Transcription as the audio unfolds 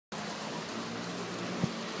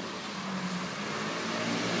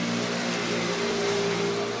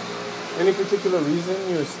Any particular reason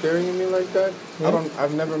you're staring at me like that? No.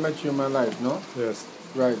 I've never met you in my life, no? Yes.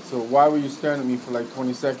 Right, so why were you staring at me for like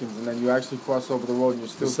 20 seconds and then you actually cross over the road and you're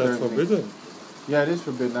still Is that staring at me? forbidden? Yeah, it is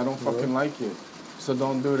forbidden. I don't fucking like it. So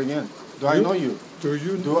don't do it again. Do I You- know you? Do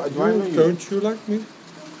you? Do I know you? Don't you like me?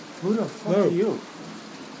 Who the fuck No. are you?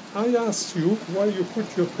 I asked you why you put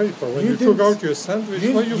your paper when You you took didn't- out your sandwich.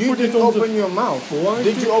 You why you put didn't it on open your mouth. Why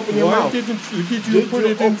Did you open your why mouth? didn't you? Did you Did put you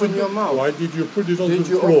it into open your mouth? Why did you put it on Did the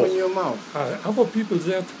you floor? open your mouth? Other people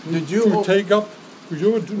there Did you to take up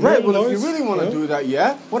your Right, well, if you noise, really want to huh? do that,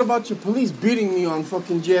 yeah? What about your police beating me on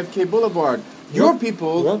fucking JFK Boulevard? Your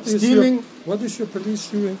people What is stealing... what is your police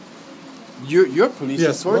doing? Your police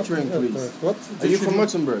Yes, is torturing what- police. what Are did you she from do?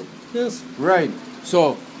 Luxembourg? Yes. Right.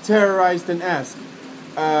 So, terrorized and asked.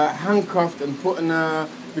 Handcuffed and put in a...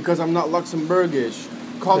 Because I'm not Luxembourgish.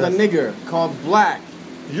 Called Yes. a nigger. Called black.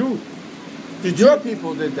 You. Did Your you?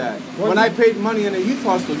 people did that. What When did- I paid money in a youth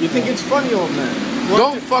hostel. You think it's funny, old man?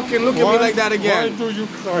 Don't fucking look at me like that again. Why do you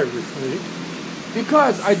cry with me?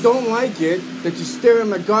 Because I don't like it that you stare in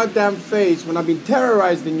my goddamn face when I've been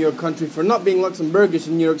terrorized in your country for not being Luxembourgish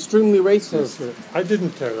and you're extremely racist. First, I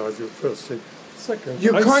didn't terrorize you, first thing. Second,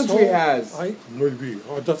 Your I country saw- has. Maybe.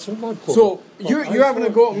 That's not my problem. So But you're I having a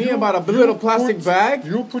saw- go at me about a little plastic put- bag?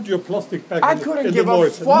 You put your plastic bag I in couldn't in give the a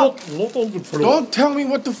noise, fuck. Not on the floor. Don't tell me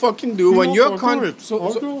what to fucking do when No, your I'll do country. it.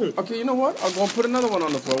 I'll do it. Okay, you know what? I'll go and put another one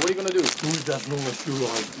on the floor. What are you gonna do? Do it as long as you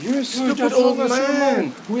like. You're a Do it stupid as old long as you man.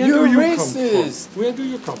 like. Where You're do you racist. come from? Where do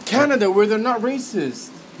you come from? Canada, where they're not racist.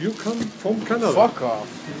 You come from Canada. Fuck off.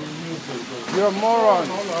 You're a moron.